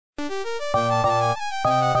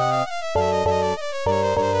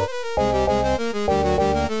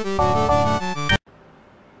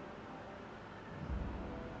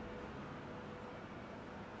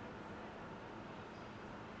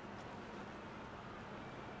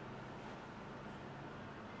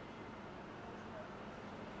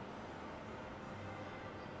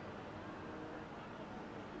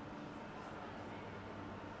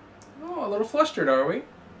little flustered, are we?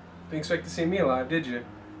 Didn't expect to see me alive, did you?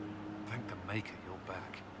 Thank the Maker you're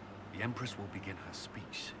back. The Empress will begin her speech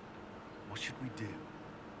soon. What should we do?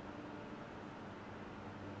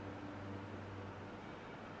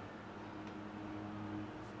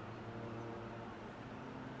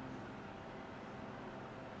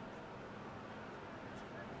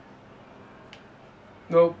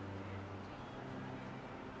 Nope.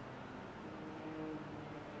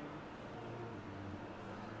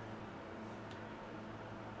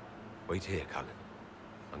 Wait here, Cullen.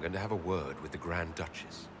 I'm going to have a word with the Grand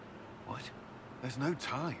Duchess. What? There's no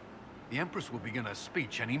time. The Empress will begin her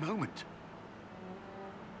speech any moment.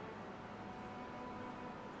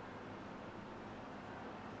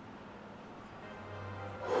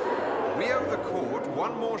 We owe the court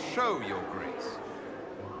one more show, Your Grace.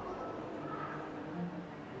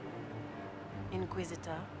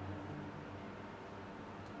 Inquisitor.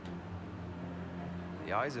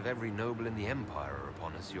 The eyes of every noble in the Empire are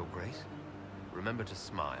upon us, Your Grace. Remember to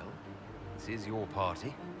smile. This is your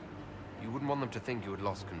party. You wouldn't want them to think you had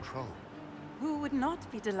lost control. Who would not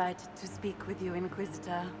be delighted to speak with you,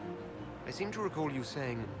 Inquisitor? I seem to recall you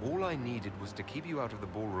saying all I needed was to keep you out of the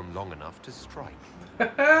ballroom long enough to strike.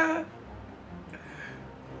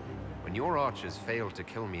 When your archers failed to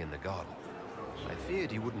kill me in the garden, I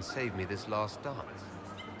feared you wouldn't save me this last dance.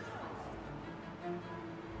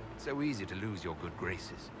 It's so easy to lose your good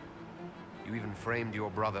graces. You even framed your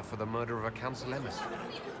brother for the murder of a council emissary.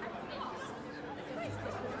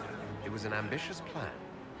 It was an ambitious plan.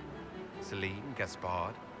 Celine,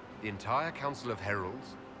 Gaspard, the entire Council of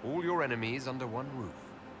Heralds, all your enemies under one roof.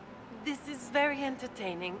 This is very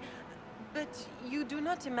entertaining, but you do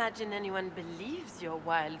not imagine anyone believes your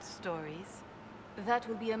wild stories. That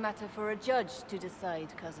will be a matter for a judge to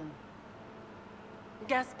decide, cousin.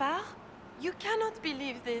 Gaspard? You cannot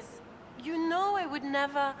believe this. You know I would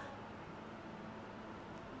never...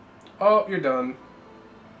 Oh, you're done.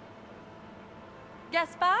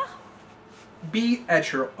 Gaspard? Be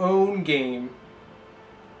at your own game.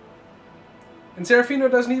 And Serafino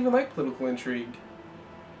doesn't even like political intrigue.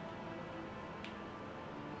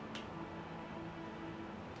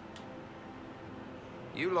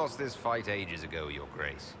 You lost this fight ages ago, Your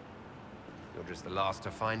Grace. You're just the last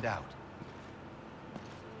to find out.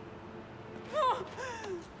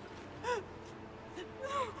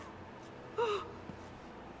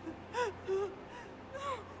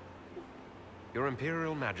 Your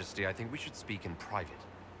Imperial Majesty, I think we should speak in private.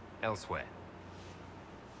 Elsewhere.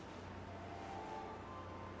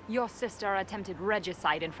 Your sister attempted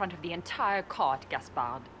regicide in front of the entire court,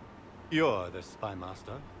 Gaspard. You're the spy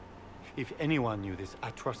master. If anyone knew this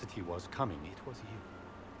atrocity was coming, it was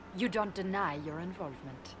you. You don't deny your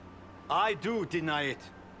involvement. I do deny it.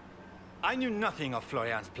 I knew nothing of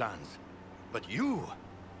Florian's plans. But you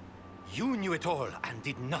knew it all and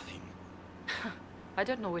did nothing. I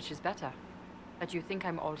don't know which is better. That you think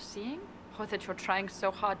I'm all-seeing, or that you're trying so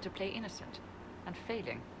hard to play innocent, and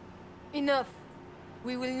failing. Enough.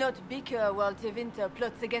 We will not bicker while Tevinter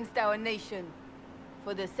plots against our nation.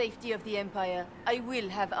 For the safety of the Empire, I will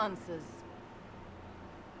have answers.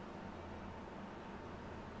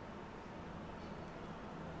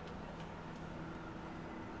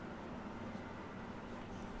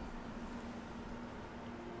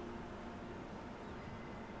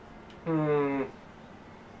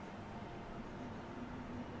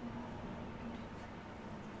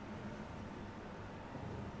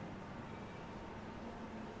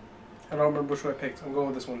 I don't remember which one I picked. I'm going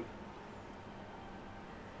with this one.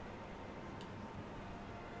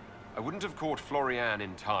 I wouldn't have caught Florian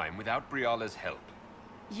in time without Briala's help.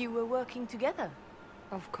 You were working together?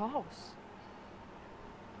 Of course.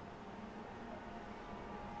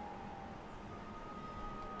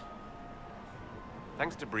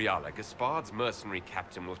 Thanks to Briala, Gaspard's mercenary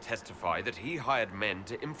captain will testify that he hired men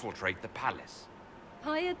to infiltrate the palace.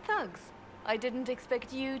 Hired thugs? I didn't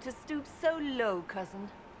expect you to stoop so low, cousin.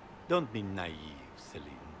 Don't be naive, Celine.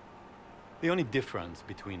 The only difference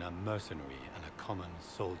between a mercenary and a common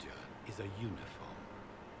soldier is a uniform.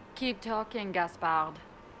 Keep talking, Gaspard.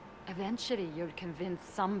 Eventually, you'll convince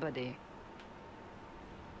somebody.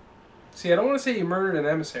 See, I don't want to say he murdered an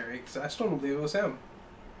emissary, because I still don't believe it was him.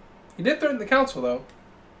 He did threaten the council, though.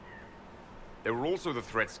 There were also the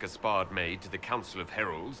threats Gaspard made to the Council of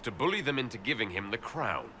Heralds to bully them into giving him the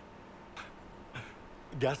crown.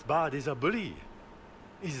 Gaspard is a bully.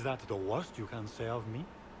 Is that the worst you can say of me?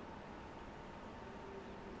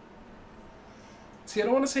 See, I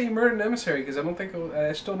don't want to say he murdered an emissary, because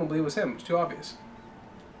I still don't believe it was him. It's too obvious.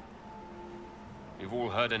 We've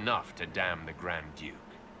all heard enough to damn the Grand Duke.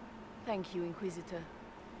 Thank you, Inquisitor.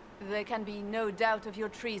 There can be no doubt of your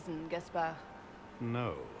treason, Gaspard.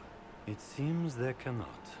 No, it seems there cannot.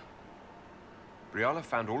 Briala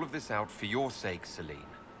found all of this out for your sake, Celine.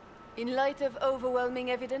 In light of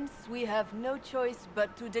overwhelming evidence, we have no choice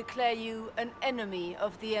but to declare you an enemy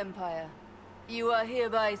of the Empire. You are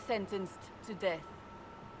hereby sentenced to death.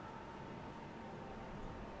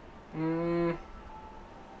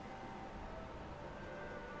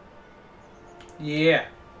 Yeah.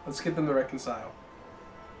 Let's get them to reconcile.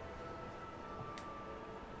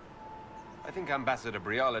 I think Ambassador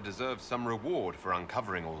Briala deserves some reward for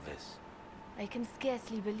uncovering all this. I can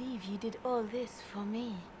scarcely believe you did all this for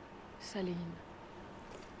me. Celine.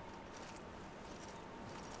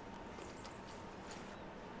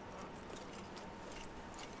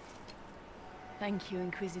 Thank you,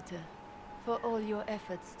 Inquisitor, for all your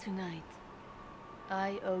efforts tonight.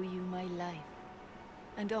 I owe you my life,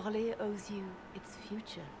 and Orlais owes you its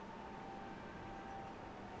future.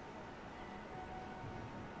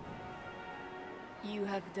 You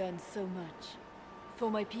have done so much, for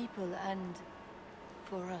my people and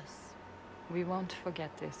for us. We won't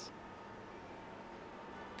forget this.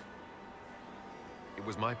 It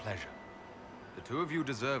was my pleasure. The two of you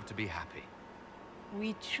deserve to be happy.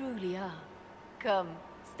 We truly are. Come,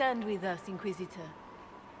 stand with us, Inquisitor.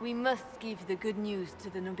 We must give the good news to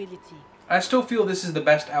the nobility. I still feel this is the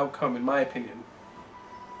best outcome, in my opinion.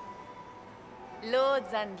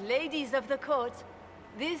 Lords and ladies of the court,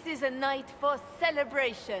 this is a night for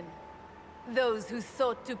celebration. Those who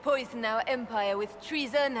sought to poison our empire with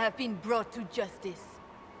treason have been brought to justice.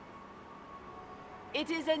 It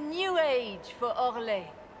is a new age for Orlais.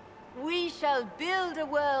 We shall build a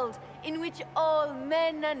world in which all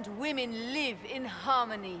men and women live in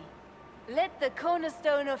harmony. Let the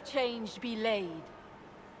cornerstone of change be laid.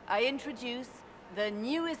 I introduce the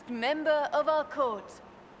newest member of our court,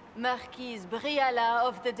 Marquise Briala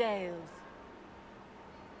of the Dales.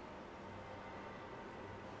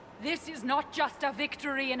 This is not just a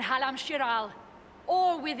victory in Halam Shiral,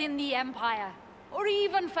 or within the Empire, or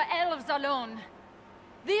even for elves alone.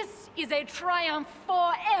 This is a triumph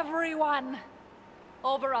for everyone!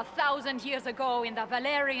 Over 1,000 years ago in the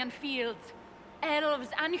Valerian fields, elves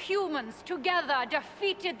and humans together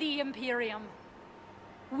defeated the Imperium.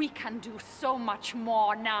 We can do so much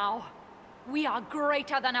more now. We are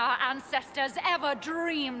greater than our ancestors ever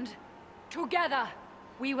dreamed. Together,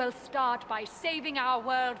 we will start by saving our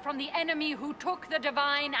world from the enemy who took the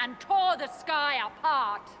divine and tore the sky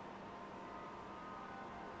apart.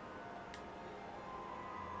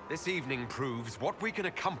 This evening proves what we can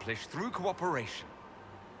accomplish through cooperation.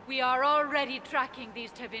 We are already tracking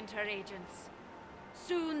these Tevinter agents.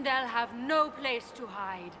 Soon they'll have no place to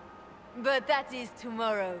hide. But that is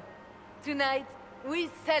tomorrow. Tonight, we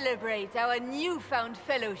celebrate our newfound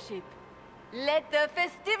fellowship. Let the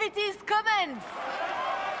festivities commence!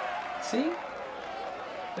 See?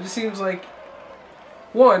 It just seems like,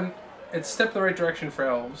 one, it's a step in the right direction for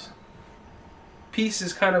elves. Peace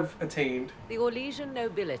is kind of attained. The Orlesian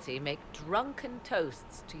nobility make drunken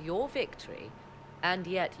toasts to your victory, and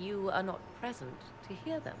yet you are not present to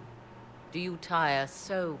hear them. Do you tire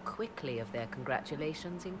so quickly of their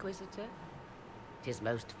congratulations, Inquisitor? It is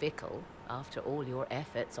most fickle, after all your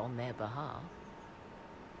efforts on their behalf.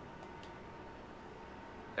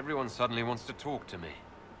 Everyone suddenly wants to talk to me.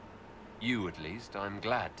 You, at least, I'm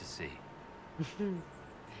glad to see.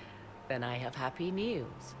 Then I have happy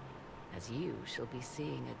news, as you shall be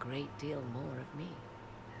seeing a great deal more of me.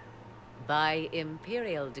 By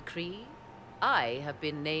Imperial decree, I have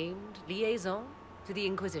been named liaison to the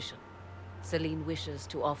Inquisition. Celine wishes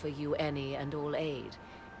to offer you any and all aid,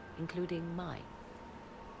 including mine.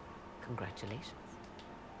 Congratulations.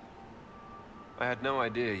 I had no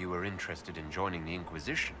idea you were interested in joining the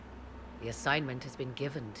Inquisition. The assignment has been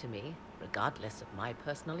given to me, regardless of my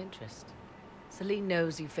personal interest. Celine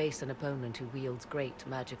knows you face an opponent who wields great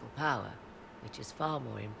magical power, which is far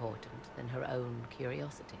more important than her own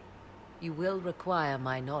curiosity. You will require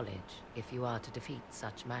my knowledge if you are to defeat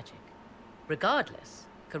such magic. Regardless,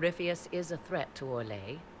 Corypheus is a threat to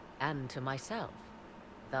Orlais and to myself.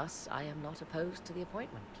 Thus, I am not opposed to the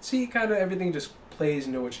appointment. See, kind of everything just plays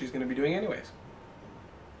into what she's going to be doing anyways.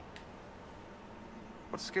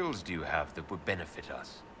 What skills do you have that would benefit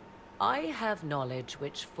us? I have knowledge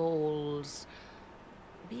which falls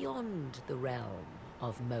beyond the realm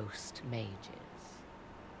of most mages.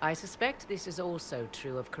 I suspect this is also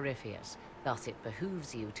true of Corypheus, thus it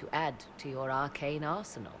behooves you to add to your arcane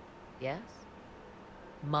arsenal, yes?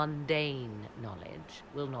 Mundane knowledge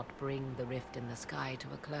will not bring the rift in the sky to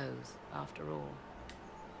a close, after all.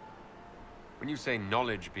 When you say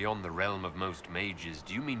knowledge beyond the realm of most mages,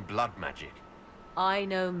 do you mean blood magic? I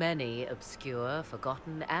know many obscure,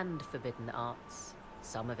 forgotten, and forbidden arts.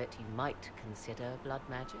 Some of it you might consider blood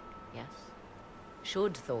magic, yes?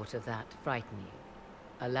 Should thought of that frighten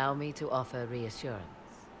you, allow me to offer reassurance.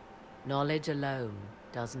 Knowledge alone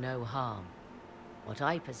does no harm. What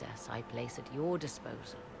I possess, I place at your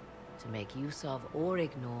disposal to make use of or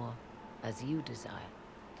ignore as you desire.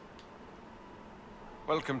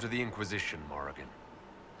 Welcome to the Inquisition, Morrigan.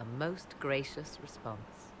 A most gracious response.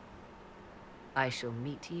 I shall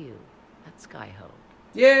meet you at Skyhold.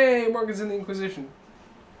 Yay! Morgan's in the Inquisition.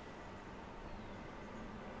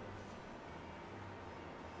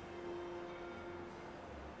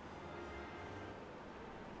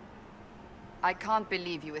 I can't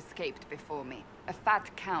believe you escaped before me. A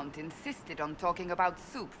fat count insisted on talking about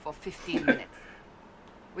soup for 15 minutes.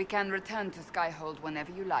 We can return to Skyhold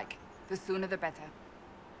whenever you like. The sooner the better.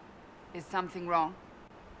 Is something wrong?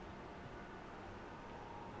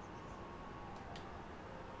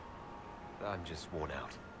 I'm just worn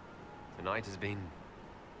out. Tonight has been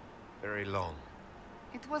very long.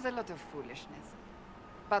 It was a lot of foolishness.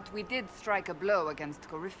 But we did strike a blow against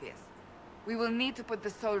Corypheus. We will need to put the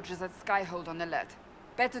soldiers at Skyhold on alert.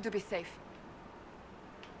 Better to be safe.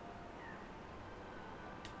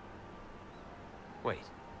 Wait.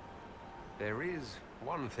 There is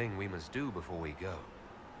one thing we must do before we go.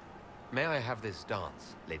 May I have this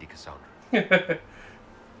dance, Lady Cassandra?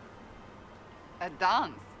 A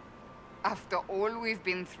dance? After all we've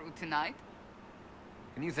been through tonight?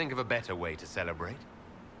 Can you think of a better way to celebrate?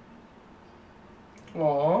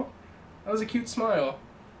 Aww. That was a cute smile.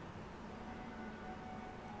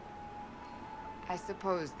 I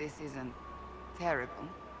suppose this isn't terrible.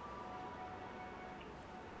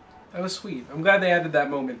 That was sweet. I'm glad they added that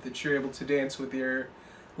moment that you're able to dance with your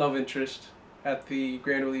love interest at the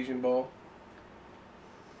Grand Elysian Ball.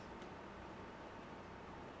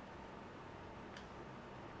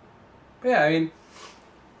 But yeah, I mean,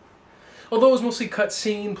 although it was mostly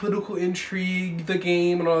cutscene, political intrigue, the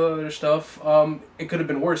game, and all that other stuff, it could have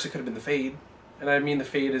been worse. It could have been the Fade. And I mean the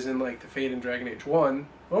Fade as in like the Fade in Dragon Age 1.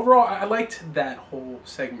 Overall, I liked that whole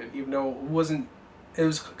segment, even though it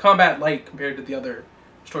was combat light compared to the other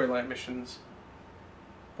storyline missions.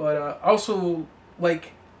 But I also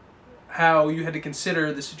like how you had to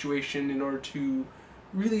consider the situation in order to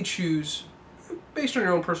really choose, based on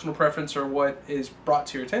your own personal preference or what is brought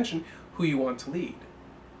to your attention, who you want to lead.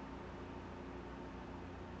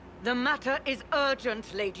 The matter is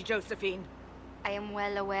urgent, Lady Josephine. I am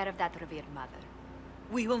well aware of that, revered mother.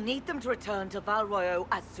 We will need them to return to Val Royeaux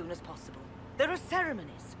as soon as possible. There are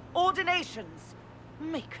ceremonies, ordinations.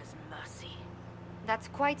 Maker's mercy. That's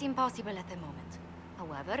quite impossible at the moment.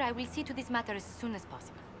 However, I will see to this matter as soon as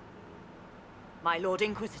possible. My Lord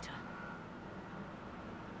Inquisitor.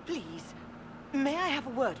 Please, may I have a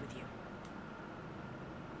word with you?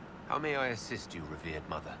 How may I assist you, revered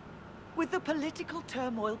mother? With the political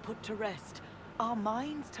turmoil put to rest, our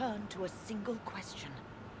minds turn to a single question.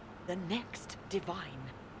 The next divine.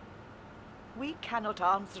 We cannot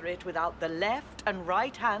answer it without the left and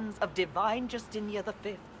right hands of Divine Justinia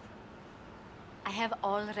V. I have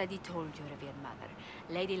already told you, revered mother.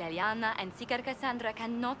 Lady Leliana and Seeker Cassandra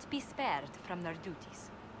cannot be spared from their duties.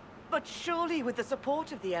 But surely with the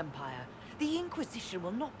support of the Empire, the Inquisition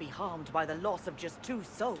will not be harmed by the loss of just 2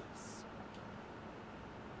 souls.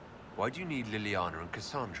 Why do you need Liliana and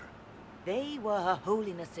Cassandra? They were Her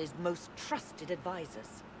Holiness's most trusted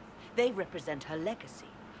advisors. They represent her legacy,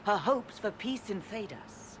 her hopes for peace in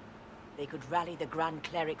Thedas. They could rally the Grand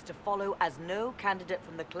Clerics to follow as no candidate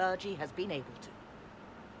from the clergy has been able to.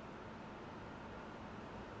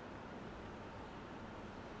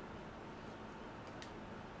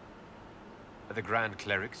 Are the Grand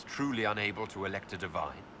Clerics truly unable to elect a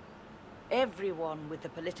divine? Everyone with the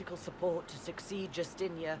political support to succeed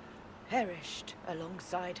Justinia perished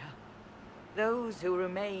alongside her. Those who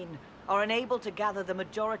remain are unable to gather the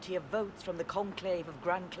majority of votes from the conclave of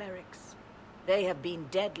Grand Clerics. They have been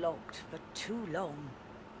deadlocked for too long.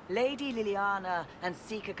 Lady Liliana and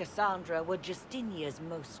Seeker Cassandra were Justinia's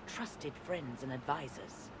most trusted friends and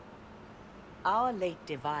advisors. Our late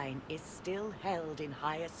divine is still held in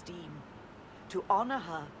high esteem. To honor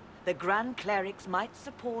her, the Grand Clerics might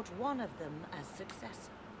support one of them as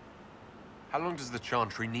successor. How long does the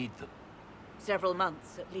Chantry need them? Several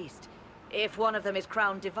months, at least. If one of them is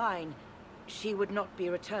crowned divine, she would not be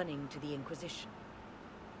returning to the Inquisition.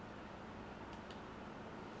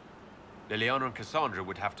 Liliana and Cassandra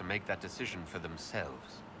would have to make that decision for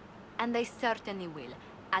themselves. And they certainly will,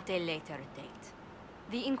 at a later date.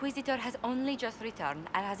 The Inquisitor has only just returned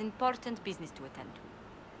and has important business to attend to.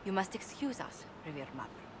 You must excuse us, revered mother.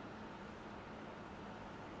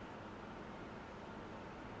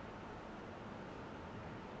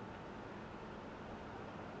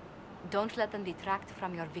 Don't let them detract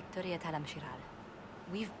from your victory at Halam-Shiral.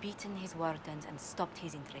 We've beaten his wardens and stopped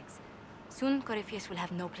his intrigues. Soon, Corypheus will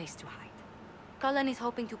have no place to hide. Cullen is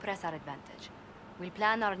hoping to press our advantage. We'll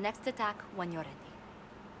plan our next attack when you're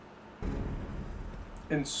ready.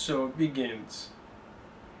 And so it begins.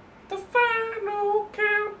 The final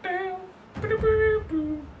countdown.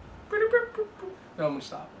 No, I'm gonna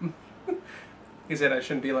stop. He said I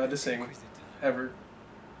shouldn't be allowed to sing. Ever.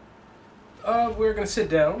 We're gonna sit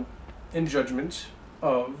down in judgment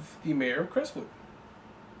of the Mayor of Crestwood.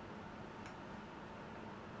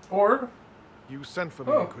 Or... You sent for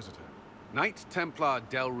me, Inquisitor. Knight Templar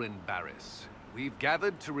Delrin Barris. We've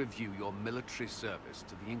gathered to review your military service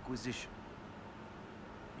to the Inquisition.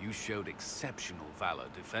 You showed exceptional valor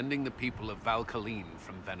defending the people of Valkaline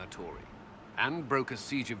from Venatori, and broke a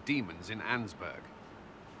siege of demons in Ansburg.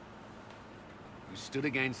 You stood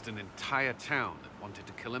against an entire town that wanted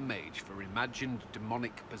to kill a mage for imagined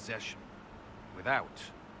demonic possession, without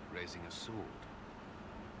raising a sword.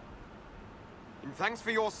 In thanks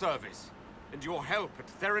for your service, and your help at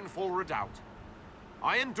Therenfall Redoubt,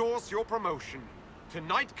 I endorse your promotion to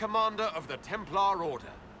Knight Commander of the Templar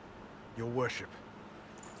Order. Your worship,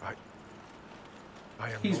 I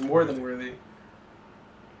am He's not more worthy. than worthy.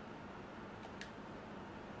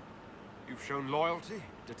 You've shown loyalty,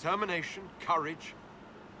 determination, courage,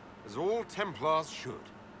 as all Templars should.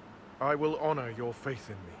 I will honor your faith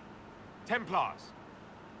in me. Templars,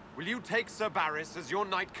 will you take Sir Barris as your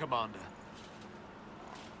Knight Commander?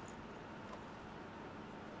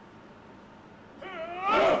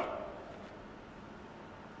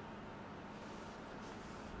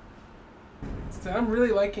 I'm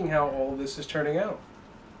really liking how all this is turning out.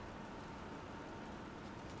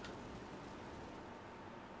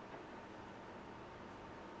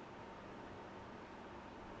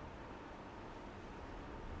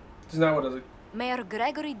 Is that what is it? Mayor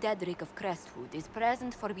Gregory Dedrick of Crestwood is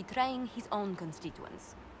present for betraying his own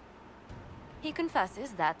constituents. He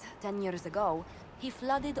confesses that, 10 years ago, he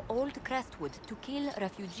flooded Old Crestwood to kill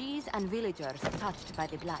refugees and villagers touched by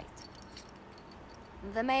the Blight.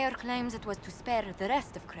 The mayor claims it was to spare the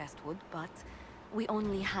rest of Crestwood, but we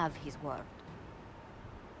only have his word.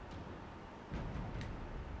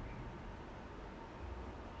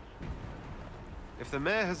 If the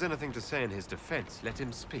mayor has anything to say in his defense, let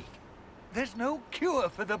him speak. There's no cure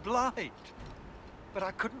for the Blight. But I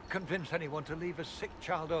couldn't convince anyone to leave a sick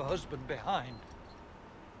child or husband behind.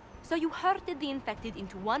 So you herded the infected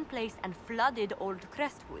into one place and flooded Old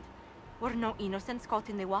Crestwood. Were no innocents caught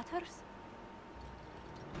in the waters?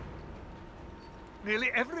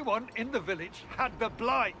 Nearly everyone in the village had the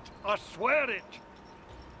Blight. I swear it.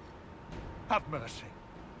 Have mercy.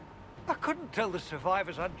 I couldn't tell the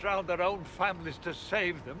survivors I'd drowned their own families to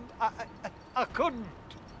save them. I couldn't.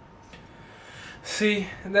 See,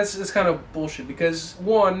 and that's kind of bullshit because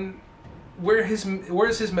one,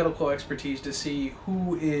 where's his medical expertise to see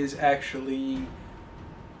who is actually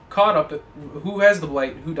caught up to who has the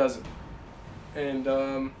Blight, who doesn't,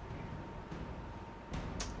 and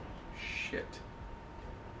shit.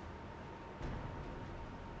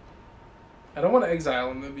 I don't want to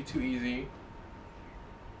exile him; that'd be too easy.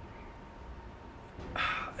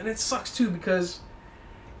 And it sucks too because,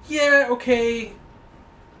 yeah, okay.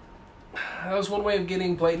 That was one way of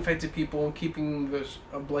getting blight-infected people and keeping the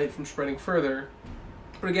blight from spreading further.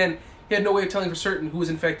 But again, he had no way of telling for certain who was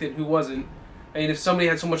infected and who wasn't. I mean, if somebody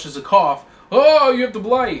had so much as a cough, oh, you have the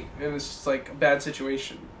blight! And it's just like a bad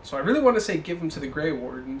situation. So I really want to say give him to the Grey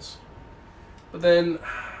Wardens. But then,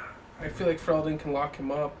 I feel like Ferelden can lock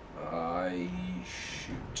him up.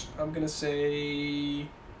 Shoot. I'm going to say...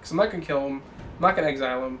 Because I'm not going to kill him. I'm not going to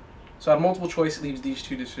exile him. So I have multiple choice, it leaves these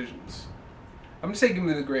two decisions. I'm going to say give him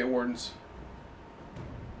to the Great Wardens.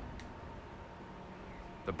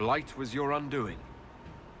 The Blight was your undoing.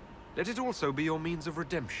 Let it also be your means of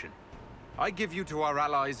redemption. I give you to our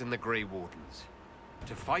allies in the Grey Wardens,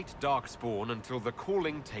 to fight Darkspawn until the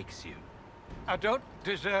calling takes you. I don't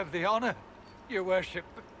deserve the honor, your worship,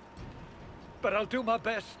 but I'll do my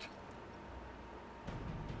best.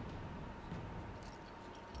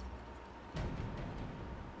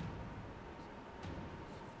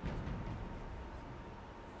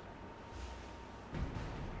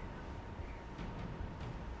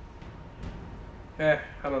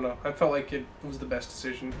 I don't know. I felt like it was the best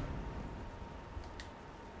decision.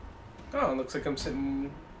 Oh, it looks like I'm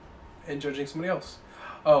sitting and judging somebody else.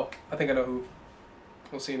 Oh, I think I know who.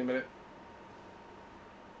 We'll see in a minute.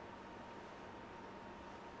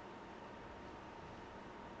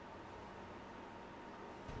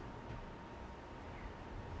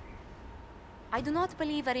 I do not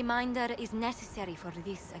believe a reminder is necessary for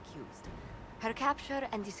this accused. Her capture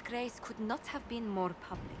and disgrace could not have been more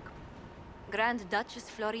public. Grand Duchess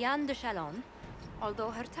Floriane de Chalon,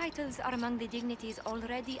 although her titles are among the dignities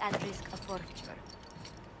already at risk of forfeiture.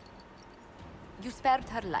 You spared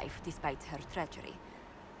her life despite her treachery.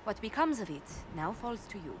 What becomes of it now falls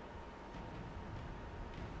to you.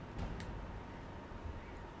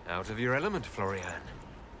 Out of your element, Floriane.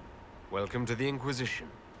 Welcome to the Inquisition.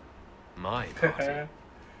 My party.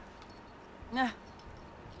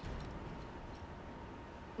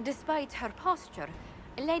 Despite her posture,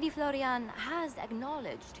 Lady Floriane has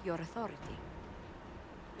acknowledged your authority.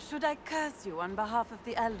 Should I curse you on behalf of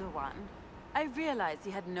the Elder One? I realize he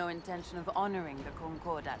had no intention of honoring the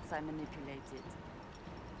concordats I manipulated.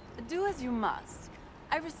 Do as you must.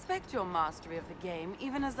 I respect your mastery of the game,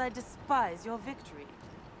 even as I despise your victory.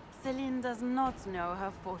 Celine does not know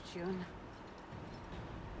her fortune.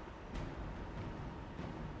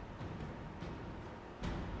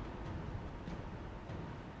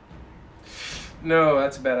 No,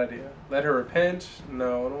 that's a bad idea. Let her repent?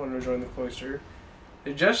 No, I don't want her to join the cloister.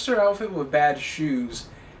 Adjust her outfit with bad shoes.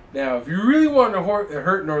 Now, if you really want to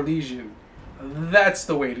hurt Norlesian, that's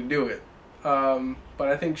the way to do it. But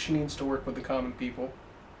I think she needs to work with the common people.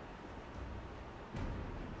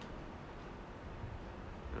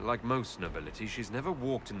 Like most nobility, she's never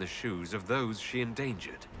walked in the shoes of those she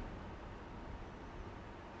endangered.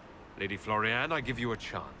 Lady Floriane, I give you a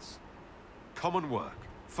chance. Common work,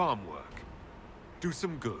 farm work. Do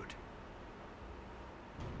some good.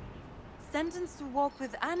 Sentenced to walk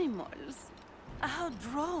with animals? How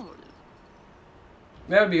droll.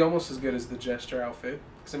 That would be almost as good as the Jester outfit.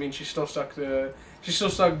 Because, I mean, she's still stuck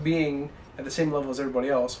being at the same level as everybody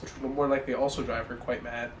else, which would more likely also drive her quite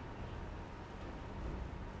mad.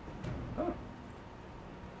 Oh.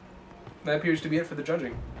 That appears to be it for the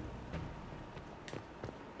judging.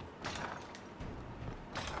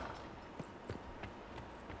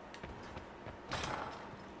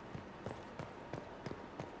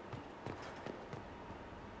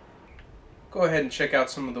 Go ahead and check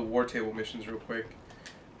out some of the war table missions real quick.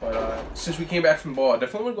 But since we came back from ball, I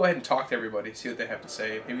definitely want to go ahead and talk to everybody, see what they have to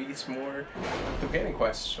say. Maybe get some more companion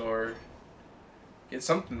quests or get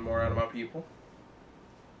something more out of my people.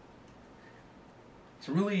 It's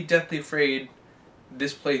really deathly afraid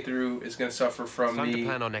this playthrough is going to suffer from Time to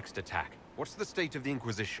plan our next attack. What's the state of the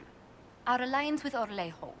Inquisition? Our alliance with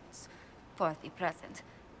Orlais holds. For the present.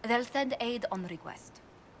 They'll send aid on request.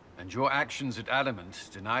 And your actions at Adamant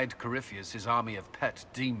denied Corypheus his army of pet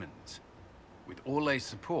demons. With Orlais'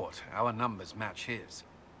 support, our numbers match his.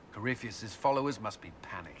 Corypheus' followers must be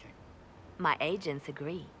panicking. My agents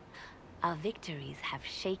agree. Our victories have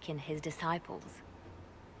shaken his disciples.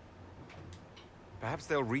 Perhaps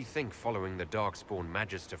they'll rethink following the Darkspawn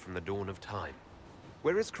Magister from the dawn of time.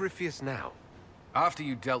 Where is Corypheus now? After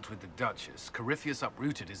you dealt with the Duchess, Corypheus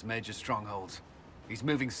uprooted his major strongholds. He's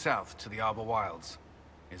moving south to the Arbor Wilds.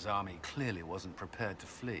 His army clearly wasn't prepared to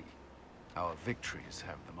flee. Our victories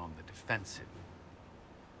have them on the defensive.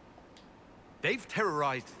 They've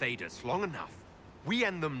terrorized Thedas long enough. We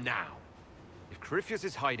end them now. If Corypheus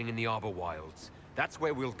is hiding in the Arbor Wilds, that's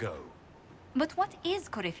where we'll go. But what is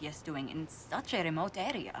Corypheus doing in such a remote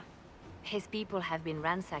area? His people have been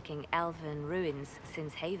ransacking elven ruins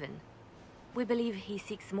since Haven. We believe he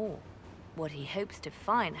seeks more. What he hopes to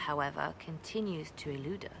find, however, continues to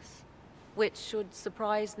elude us. Which should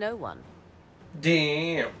surprise no one.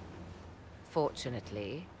 Damn.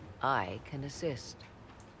 Fortunately, I can assist.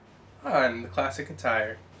 On the classic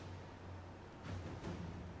attire.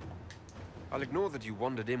 I'll ignore that you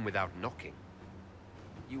wandered in without knocking.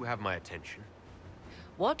 You have my attention.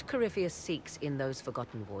 What Corypheus seeks in those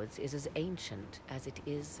Forgotten Woods is as ancient as it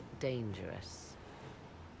is dangerous.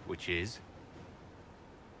 Which is?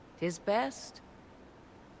 'Tis best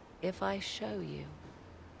if I show you.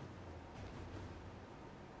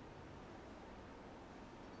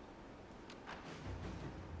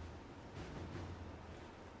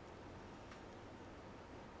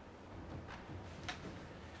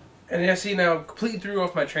 And yeah, see, now completely threw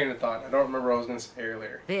off my train of thought. I don't remember what I was going to say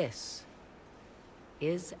earlier. This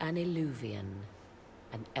is an Illuvian,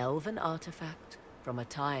 an elven artifact from a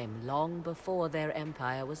time long before their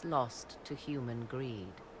empire was lost to human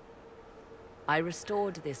greed. I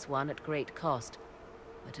restored this one at great cost,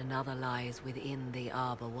 but another lies within the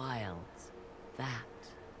Arbor Wilds. That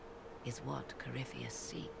is what Corypheus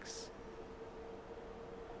seeks.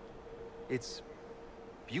 It's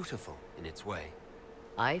beautiful in its way.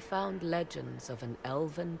 I found legends of an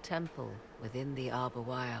elven temple within the Arbor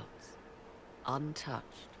Wilds.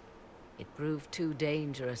 Untouched. It proved too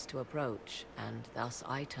dangerous to approach, and thus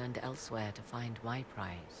I turned elsewhere to find my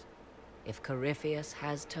prize. If Corypheus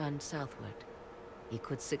has turned southward, He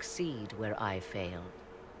could succeed where I failed.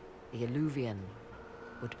 The Illuvian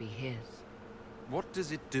would be his. What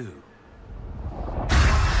does it do?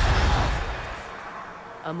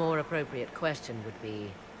 A more appropriate question would be,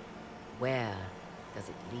 where does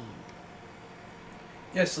it lead?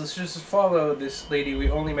 Yes, let's just follow this lady we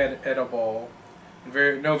only met at a ball, and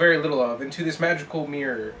very little of, into this magical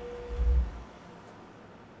mirror.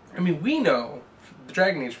 I mean, we know, the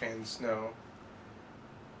Dragon Age fans know,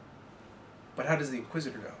 but how does the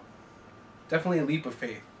Inquisitor know? Definitely a leap of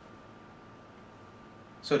faith,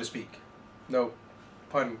 so to speak. No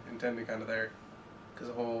pun intended kind of there, because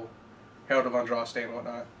the whole Herald of Andraste and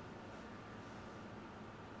whatnot.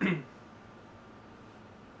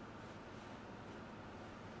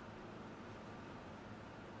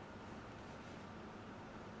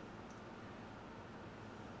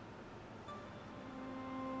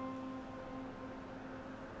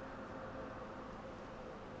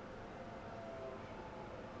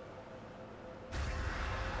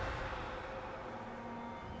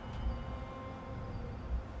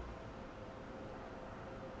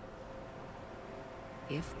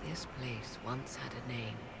 If this place once had a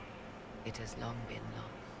name, it has long been lost.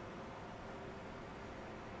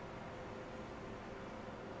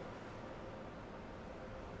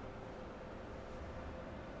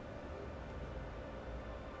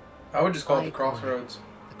 I would just call it the Crossroads.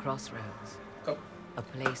 The Crossroads. Oh. A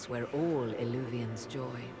place where all Illuvians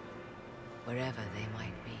join, wherever they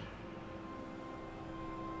might be.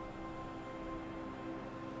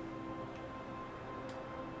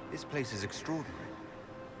 This place is extraordinary.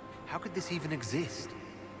 How could this even exist?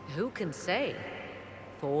 Who can say?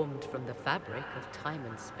 Formed from the fabric of time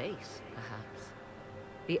and space, perhaps.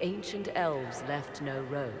 The ancient elves left no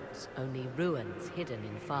roads, only ruins hidden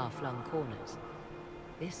in far-flung corners.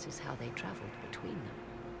 This is how they traveled between them.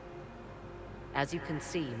 As you can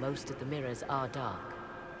see, most of the mirrors are dark,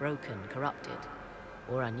 broken, corrupted,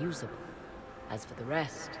 or unusable. As for the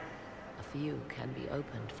rest, a few can be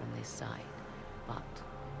opened from this side, but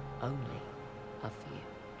only a few.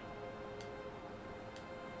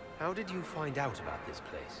 How did you find out about this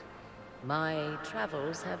place? My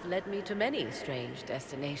travels have led me to many strange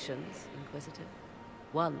destinations, Inquisitor.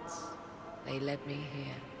 Once, they led me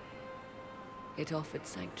here. It offered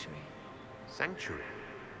sanctuary. Sanctuary?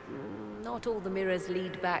 Not all the mirrors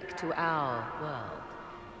lead back to our world.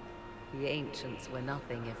 The ancients were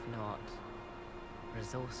nothing if not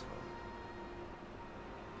resourceful.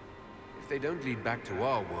 If they don't lead back to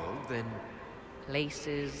our world, then...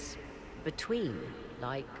 Places between,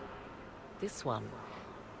 like this one.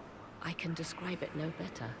 I can describe it no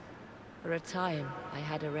better. For a time, I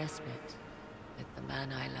had a respite with the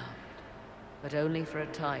man I loved. But only for a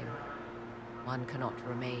time. One cannot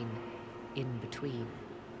remain in between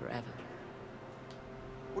forever.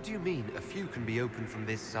 What do you mean, a few can be opened from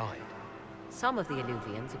this side? Some of the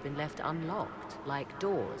Illuvians have been left unlocked, like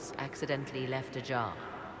doors accidentally left ajar.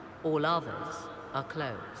 All others are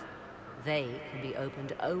closed. They can be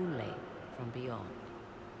opened only from beyond.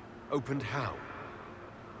 Opened how?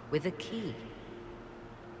 With a key.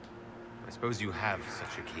 I suppose you have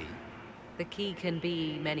such a key. The key can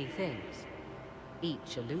be many things.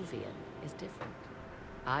 Each Illuvian is different.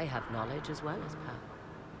 I have knowledge as well as power.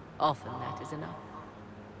 Often that is enough.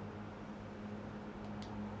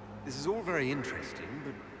 This is all very interesting,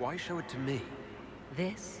 but why show it to me?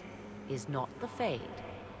 This is not the Fade,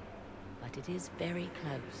 but it is very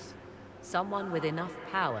close. Someone with enough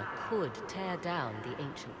power could tear down the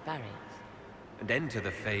ancient barriers. And enter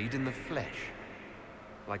the Fade in the flesh,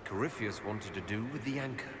 like Corypheus wanted to do with the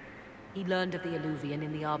Anchor. He learned of the Illuvian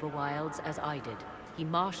in the Arbor Wilds as I did. He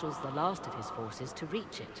marshals the last of his forces to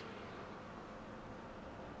reach it.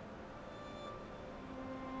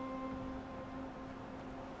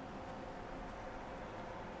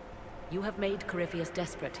 You have made Corypheus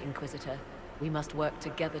desperate, Inquisitor. We must work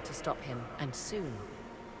together to stop him, and soon.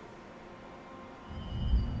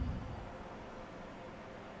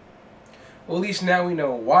 Well, at least now we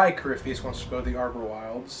know why Corypheus wants to go to the Arbor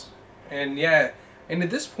Wilds. And yeah, and at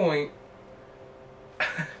this point,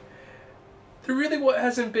 there really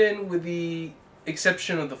hasn't been, with the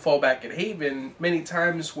exception of the fallback at Haven, many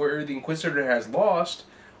times where the Inquisitor has lost,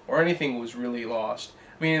 or anything was really lost.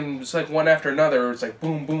 I mean, it's like one after another, it's like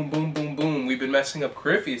boom, boom, boom, boom, boom. We've been messing up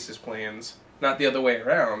Corypheus' plans, not the other way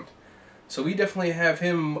around. So we definitely have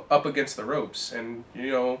him up against the ropes, and,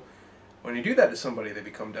 you know, when you do that to somebody, they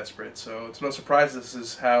become desperate. So it's no surprise this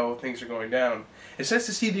is how things are going down. It's nice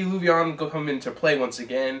to see the Illuvian come into play once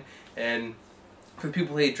again, and for the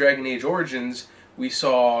people who hate Dragon Age Origins, we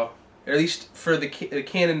saw, at least for the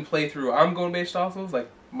canon playthrough I'm going based off of,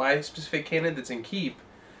 like my specific canon that's in Keep,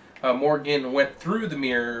 Morgan went through the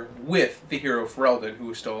mirror with the hero Ferelden, who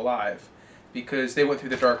was still alive. Because they went through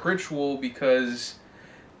the dark ritual because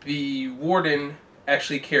the warden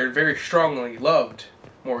actually cared very strongly, loved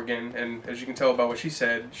Morgan, and as you can tell by what she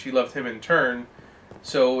said, she loved him in turn.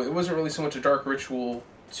 So it wasn't really so much a dark ritual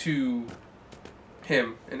to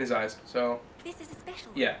him in his eyes. So this is a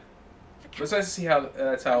special. Yeah, it was nice to see how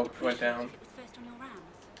that's how it went down. It was first on your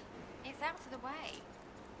rounds. It's out of the way.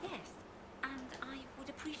 Yes, and I would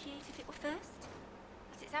appreciate if it were first.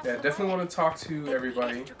 But it's out Yeah, of the definitely way. want to talk to There'd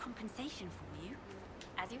everybody. be extra compensation for you.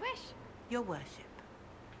 As you wish. Your worship.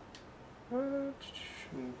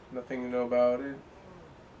 Nothing to know about it.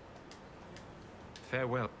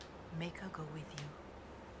 Farewell. Make her go with you.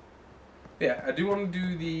 Yeah, I do want to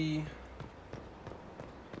do the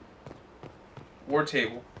war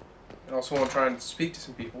table. I also want to try and speak to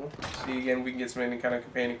some people. See again if we can get some any kind of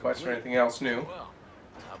companion quest or anything else new. Well,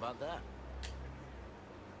 how about that?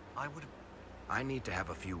 I need to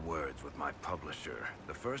have a few words with my publisher.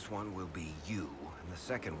 The first one will be you, and the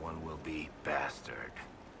second one will be Bastard.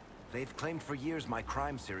 They've claimed for years my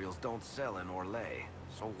crime serials don't sell in Orlais.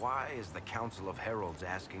 So why is the Council of Heralds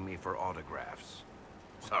asking me for autographs?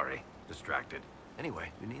 Sorry, distracted.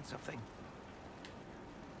 Anyway, you need something?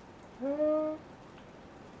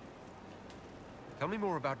 Tell me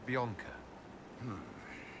more about Bianca. I'm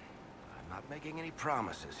not making any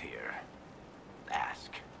promises here.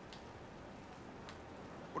 Ask.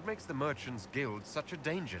 What makes the Merchants Guild such a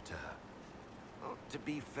danger to her? Well, to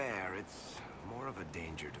be fair, it's more of a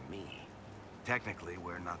danger to me. Technically,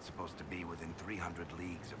 we're not supposed to be within 300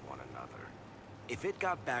 leagues of one another. If it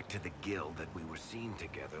got back to the guild that we were seen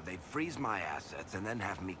together, they'd freeze my assets and then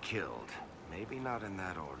have me killed. Maybe not in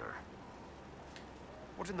that order.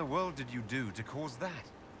 What in the world did you do to cause that?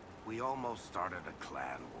 We almost started a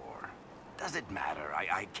clan war. Does it matter?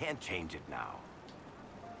 I can't change it now.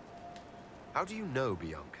 How do you know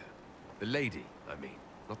Bianca? The lady, I mean,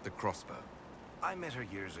 not the crossbow. I met her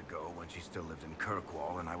years ago when she still lived in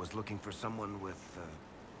Kirkwall, and I was looking for someone with,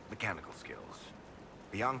 mechanical skills.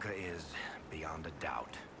 Bianca is, beyond a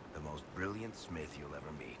doubt, the most brilliant smith you'll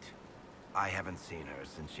ever meet. I haven't seen her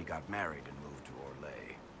since she got married and moved to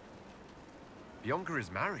Orlais. Bianca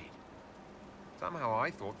is married? Somehow I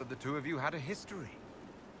thought that the two of you had a history.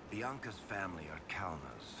 Bianca's family are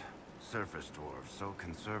Kalnas. Surface dwarves, so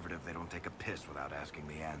conservative they don't take a piss without asking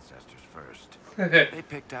the ancestors first. They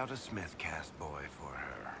picked out a smith caste boy for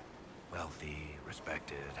her. Wealthy,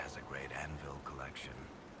 respected, has a great anvil collection.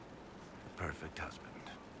 The perfect husband.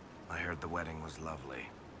 I heard the wedding was lovely.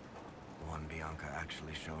 The one Bianca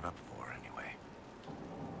actually showed up for, anyway.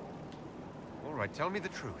 All right, tell me the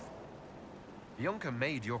truth. Bianca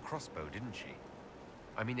made your crossbow, didn't she?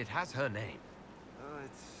 I mean, it has her name.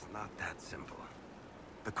 It's not that simple.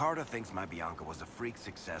 The Carta thinks my Bianca was a freak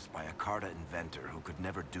success by a Carta inventor who could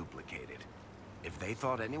never duplicate it. If they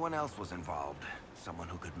thought anyone else was involved, someone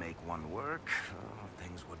who could make one work,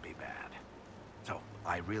 things would be bad. So,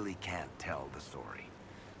 I really can't tell the story.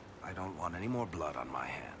 I don't want any more blood on my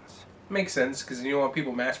hands. Makes sense, because you don't want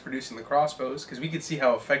people mass-producing the crossbows, because we could see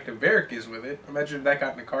how effective Varric is with it. Imagine if that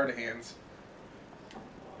got in the Carta hands.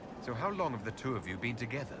 So how long have the two of you been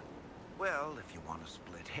together? Well, if you want to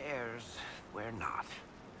split hairs, we're not.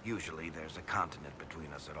 Usually there's a continent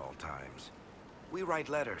between us at all times. We write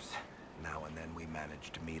letters. Now and then we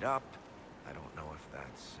manage to meet up. I don't know if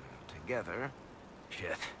that's together.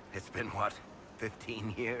 Shit, it's been what,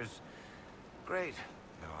 15 years? Great.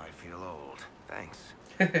 Now I feel old. Thanks.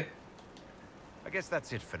 I guess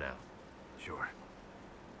that's it for now. Sure.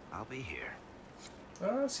 I'll be here.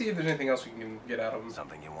 See if there's anything else we can get out of them.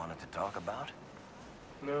 Something you wanted to talk about?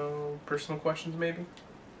 No personal questions, maybe?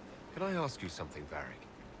 Can I ask you something, Varric?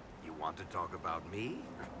 You want to talk about me?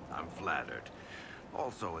 I'm flattered.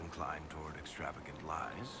 Also inclined toward extravagant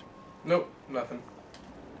lies. Nope, nothing.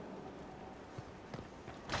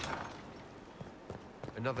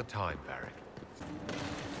 Another time, Varric.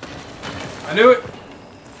 I knew it!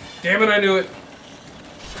 Damn it, I knew it!